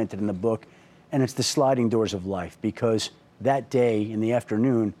documented in the book, and it's the sliding doors of life, because that day in the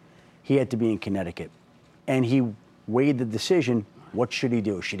afternoon, he had to be in Connecticut. And he weighed the decision, what should he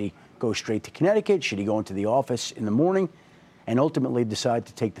do? Should he go straight to Connecticut? Should he go into the office in the morning? And ultimately decide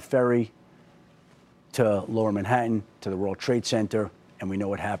to take the ferry to Lower Manhattan, to the World Trade Center, and we know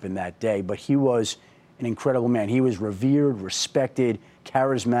what happened that day. But he was an incredible man. He was revered, respected,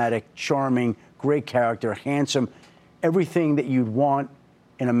 charismatic, charming, great character, handsome, everything that you'd want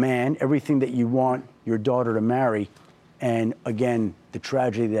in a man, everything that you want your daughter to marry. And again, the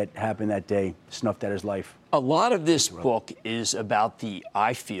tragedy that happened that day snuffed out his life. A lot of this book is about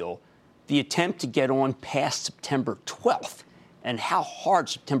I feel, the attempt to get on past September 12th and how hard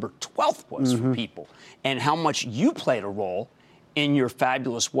September 12th was for people and how much you played a role in your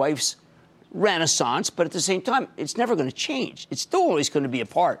fabulous wife's renaissance. But at the same time, it's never going to change. It's still always going to be a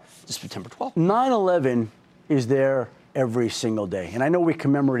part of September 12th. 9/11 is there every single day. And I know we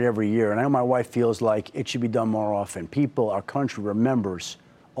commemorate every year. And I know my wife feels like it should be done more often. Our country remembers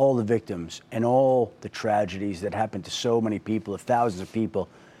all the victims and all the tragedies that happened to so many people, thousands of people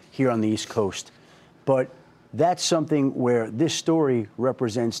here on the East Coast. But that's something where this story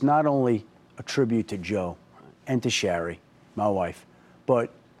represents not only a tribute to Joe and to Shari, my wife, but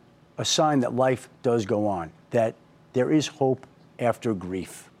a sign that life does go on, that there is hope after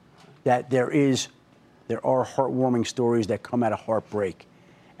grief, that there are heartwarming stories that come out of heartbreak.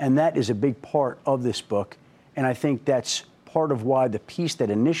 And that is a big part of this book. And I think that's part of why the piece that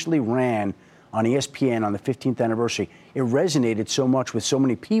initially ran on ESPN on the 15th anniversary, it resonated so much with so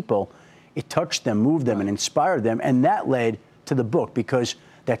many people. It touched them, moved them, and inspired them. And that led to the book, because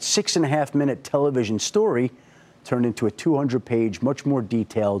that 6.5-minute television story turned into a 200-page, much more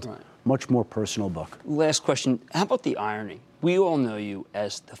detailed, much more personal book. Last question. How about the irony? We all know you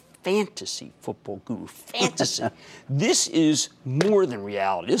as the fantasy football guru. Fantasy. This is more than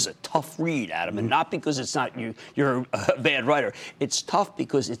reality. This is a tough read, Adam, and not because it's not you're a bad writer. It's tough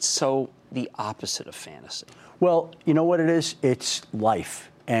because it's so the opposite of fantasy. Well, you know what it is? It's life.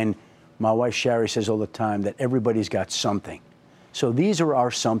 And my wife Sherry says all the time that everybody's got something. So these are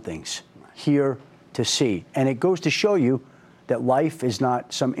our somethings here to see. And it goes to show you that life is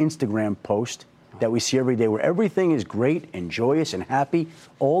not some Instagram post that we see every day where everything is great and joyous and happy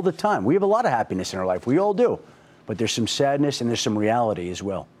all the time. We have a lot of happiness in our life. We all do. But there's some sadness and there's some reality as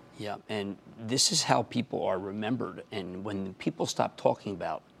well. Yeah, and this is how people are remembered. And when people stop talking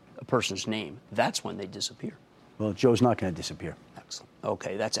about a person's name, that's when they disappear. Well, Joe's not going to disappear. Excellent.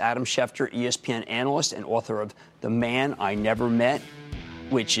 Okay, that's Adam Schefter, ESPN analyst and author of The Man I Never Met,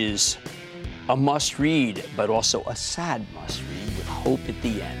 which is a must-read, but also a sad must-read with hope at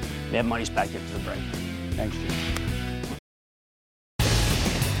the end. Mad Money's back after the break. Thanks, Jim.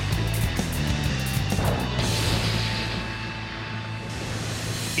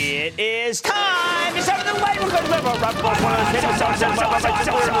 It is time. It's time for the lightning round.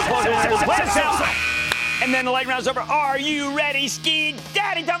 And then the lightning round's over. Are you ready, Ski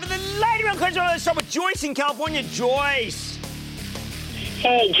Daddy? Time for the lightning round. Let's start with Joyce in California. Joyce.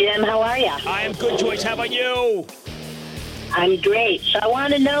 Hey, Jim. How are you? I am good, Joyce. How about you? I'm great. So I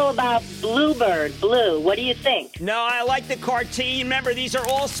want to know about Bluebird Blue. What do you think? No, I like the cartoon. Remember, these are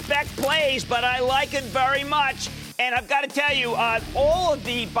all spec plays, but I like it very much. And I've got to tell you, all of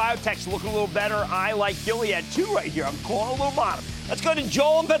the biotechs look a little better. I like Gilead, too, right here. I'm calling a little bottom. Let's go to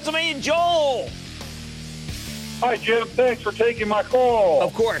Joel in Pennsylvania. Joel. Hi, Jim. Thanks for taking my call.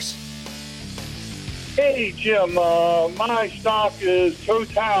 Of course. Hey, Jim. My stock is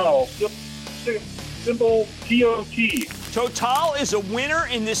Total, symbol TOT. Total is a winner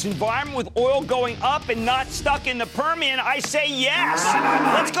in this environment with oil going up and not stuck in the Permian. I say yes.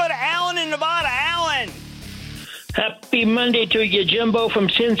 Let's go to Alan in Nevada. Alan. Happy Monday to you, Jimbo, from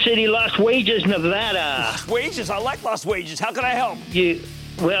Sin City, Las Wages, Nevada. Las Wages? I like Las Wages. How can I help?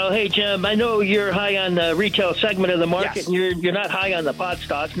 Well, hey, Jim, I know you're high on the retail segment of the market, Yes. and you're not high on the pot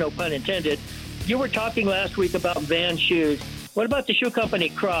stocks, no pun intended. You were talking last week about Vans shoes. What about the shoe company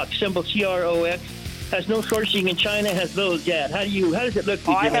Crocs, symbol CROX? Has no sourcing in China, has those yet. How does it look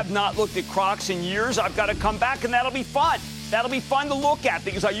to you? I have not looked at Crocs in years. I've got to come back, and that'll be fun. That'll be fun to look at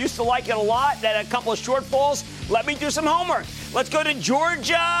because I used to like it a lot. That a couple of shortfalls. Let me do some homework. Let's go to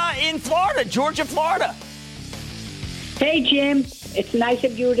Georgia in Florida. Georgia, Florida. Hey, Jim. It's nice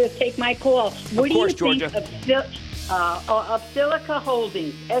of you to take my call. What do you think of Silica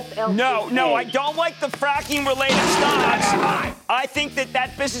Holdings, SLC? No, I don't like the fracking-related stocks. I think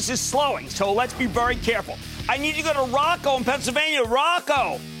that business is slowing, so let's be very careful. I need to go to Rocco in Pennsylvania.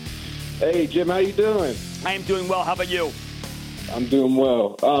 Rocco. Hey, Jim, how you doing? I am doing well. How about you? I'm doing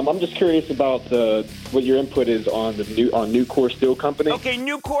well. I'm just curious about what your input is on Nucor Steel Company. Okay,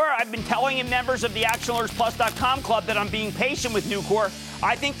 Nucor, I've been telling members of the ActionAlertsPlus.com club that I'm being patient with Nucor.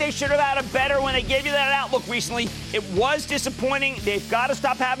 I think they should have had a better when they gave you that outlook recently. It was disappointing. They've got to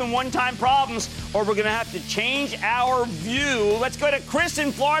stop having one-time problems, or we're going to have to change our view. Let's go to Chris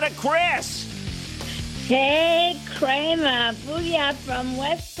in Florida. Chris. Hey, Cramer. Booyah from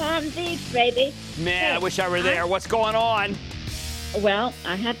West Palm Beach, baby. Man, I wish I were there. What's going on? Well,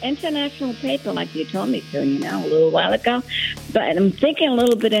 I have international paper like you told me to, a little while ago. But I'm thinking a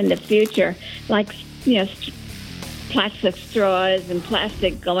little bit in the future, like, plastic straws and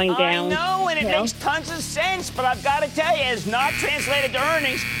plastic going down. I know, and it makes tons of sense, but I've got to tell you, it's not translated to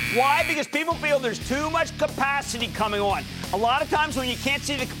earnings. Why? Because people feel there's too much capacity coming on. A lot of times when you can't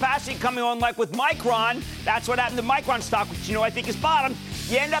see the capacity coming on, like with Micron, that's what happened to Micron stock, which I think is bottomed.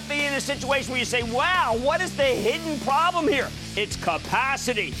 You end up being in a situation where you say, wow, what is the hidden problem here? It's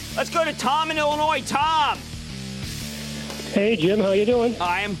capacity. Let's go to Tom in Illinois. Tom. Hey, Jim, how you doing?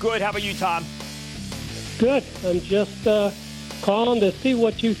 I am good. How about you, Tom? Good. I'm just calling to see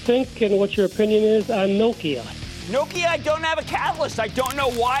what you think and what your opinion is on Nokia. Nokia, I don't have a catalyst. I don't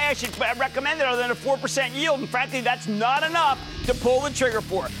know why I should recommend it other than a 4% yield. And frankly, that's not enough to pull the trigger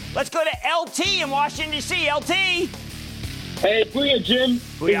for it. Let's go to LT in Washington, D.C. LT. Hey, booyah, Jim.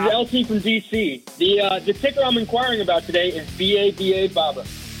 Booyah. This is LT from D.C. The ticker I'm inquiring about today is BABA.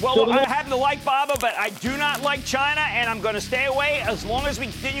 Well, so I happen to like BABA, but I do not like China, and I'm going to stay away as long as we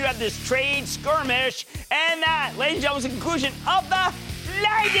continue to have this trade skirmish. And that, ladies and gentlemen, is the conclusion of the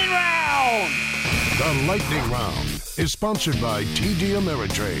Lightning Round. The Lightning Round is sponsored by TD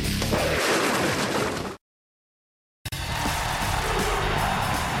Ameritrade.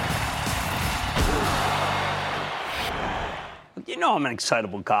 I'm an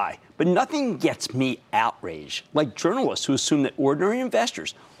excitable guy, but nothing gets me outraged like journalists who assume that ordinary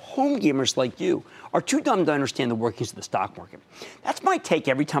investors home gamers like you are too dumb to understand the workings of the stock market. That's my take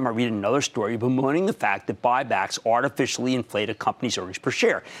every time I read another story bemoaning the fact that buybacks artificially inflate a company's earnings per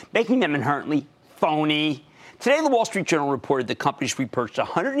share, making them inherently phony. Today, the Wall Street Journal reported that companies repurchased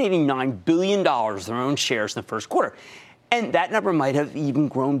 $189 billion of their own shares in the first quarter. And that number might have even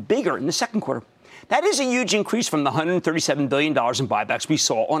grown bigger in the second quarter. That is a huge increase from the $137 billion in buybacks we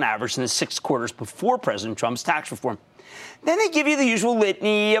saw on average in the 6 quarters before President Trump's tax reform. Then they give you the usual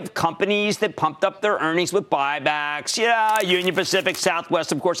litany of companies that pumped up their earnings with buybacks. Yeah, Union Pacific,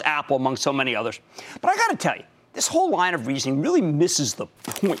 Southwest, of course, Apple, among so many others. But I got to tell you, this whole line of reasoning really misses the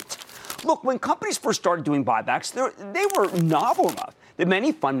point. Look, when companies first started doing buybacks, they were novel enough that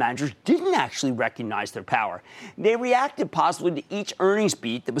many fund managers didn't actually recognize their power. They reacted positively to each earnings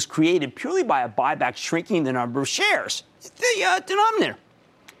beat that was created purely by a buyback shrinking the number of shares, the denominator.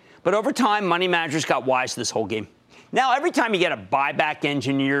 But over time, money managers got wise to this whole game. Now, every time you get a buyback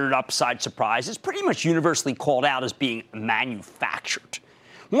engineered upside surprise, it's pretty much universally called out as being manufactured.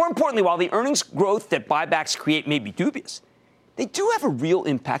 More importantly, while the earnings growth that buybacks create may be dubious, they do have a real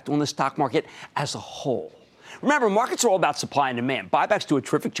impact on the stock market as a whole. Remember, markets are all about supply and demand. Buybacks do a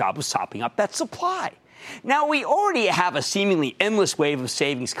terrific job of sopping up that supply. Now, we already have a seemingly endless wave of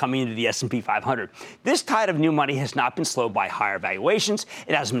savings coming into the S&P 500. This tide of new money has not been slowed by higher valuations.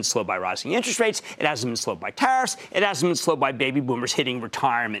 It hasn't been slowed by rising interest rates. It hasn't been slowed by tariffs. It hasn't been slowed by baby boomers hitting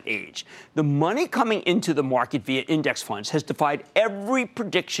retirement age. The money coming into the market via index funds has defied every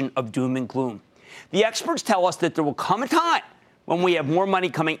prediction of doom and gloom. The experts tell us that there will come a time when we have more money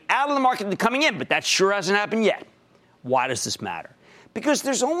coming out of the market than coming in, but that sure hasn't happened yet. Why does this matter? Because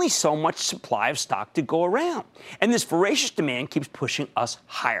there's only so much supply of stock to go around, and this voracious demand keeps pushing us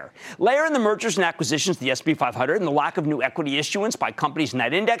higher. Layer in the mergers and acquisitions of the S&P 500 and the lack of new equity issuance by companies in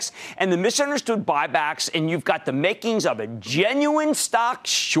that index and the misunderstood buybacks, and you've got the makings of a genuine stock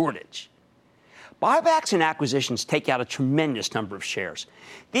shortage. Buybacks and acquisitions take out a tremendous number of shares.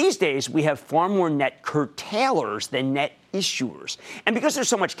 These days, we have far more net curtailers than net issuers. And because there's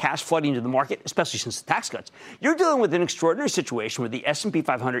so much cash flooding into the market, especially since the tax cuts, you're dealing with an extraordinary situation where the S&P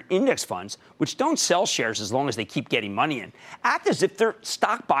 500 index funds, which don't sell shares as long as they keep getting money in, act as if they're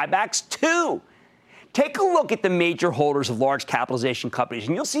stock buybacks too. Take a look at the major holders of large capitalization companies,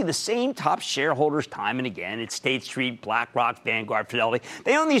 and you'll see the same top shareholders time and again. It's State Street, BlackRock, Vanguard, Fidelity.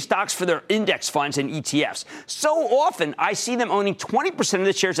 They own these stocks for their index funds and ETFs. So often, I see them owning 20% of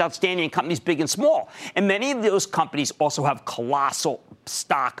the shares outstanding in companies big and small. And many of those companies also have colossal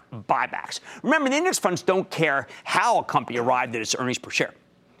stock buybacks. Remember, the index funds don't care how a company arrived at its earnings per share.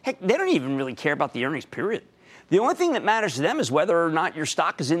 Heck, they don't even really care about the earnings, period. The only thing that matters to them is whether or not your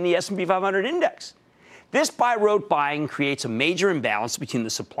stock is in the S&P 500 index. This buy-rote buying creates a major imbalance between the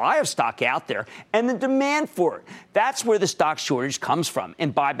supply of stock out there and the demand for it. That's where the stock shortage comes from,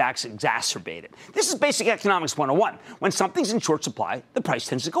 and buybacks exacerbate it. This is basic economics 101. When something's in short supply, the price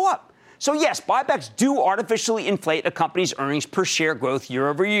tends to go up. So yes, buybacks do artificially inflate a company's earnings per share growth year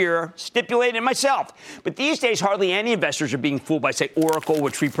over year, stipulated myself. But these days, hardly any investors are being fooled by, say, Oracle,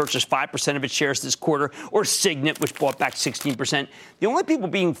 which repurchased 5% of its shares this quarter, or Signet, which bought back 16%. The only people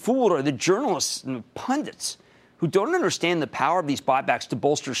being fooled are the journalists and the pundits who don't understand the power of these buybacks to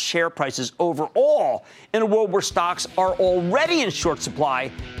bolster share prices overall in a world where stocks are already in short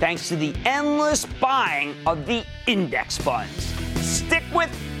supply thanks to the endless buying of the index funds. Stick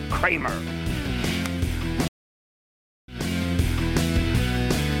with Cramer.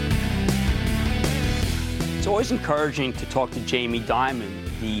 It's always encouraging to talk to Jamie Dimon,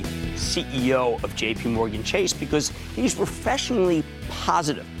 the CEO of JP Morgan Chase, because he's refreshingly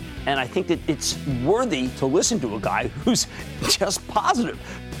positive. And I think that it's worthy to listen to a guy who's just positive,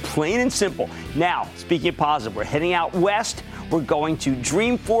 plain and simple. Now, speaking of positive, we're heading out west. We're going to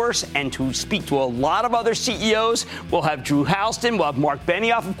Dreamforce and to speak to a lot of other CEOs. We'll have Drew Houston. We'll have Mark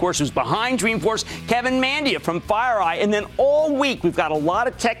Benioff, of course, who's behind Dreamforce, Kevin Mandia from FireEye. And then all week, we've got a lot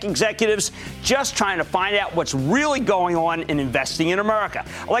of tech executives just trying to find out what's really going on in investing in America.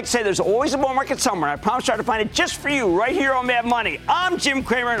 I like to say there's always a bull market somewhere. I promise to try to find it just for you right here on Mad Money. I'm Jim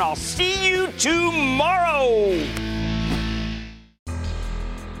Cramer, and I'll see you tomorrow.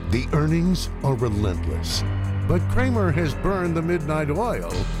 The earnings are relentless. But Cramer has burned the midnight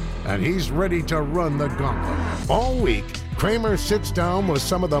oil, and he's ready to run the gauntlet. All week, Cramer sits down with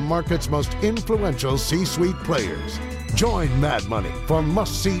some of the market's most influential C-suite players. Join Mad Money for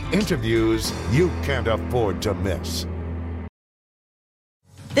must-see interviews you can't afford to miss.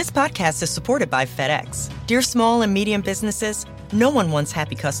 This podcast is supported by FedEx. Dear small and medium businesses, no one wants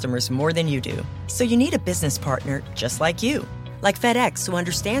happy customers more than you do. So you need a business partner just like you. Like FedEx, who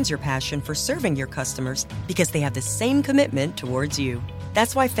understands your passion for serving your customers because they have the same commitment towards you.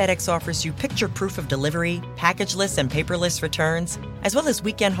 That's why FedEx offers you picture proof of delivery, packageless and paperless returns, as well as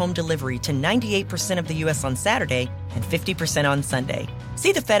weekend home delivery to 98% of the U.S. on Saturday and 50% on Sunday.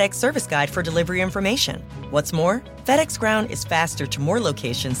 See the FedEx service guide for delivery information. What's more, FedEx Ground is faster to more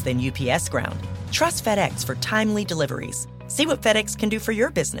locations than UPS Ground. Trust FedEx for timely deliveries. See what FedEx can do for your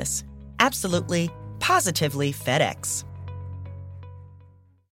business. Absolutely, positively FedEx.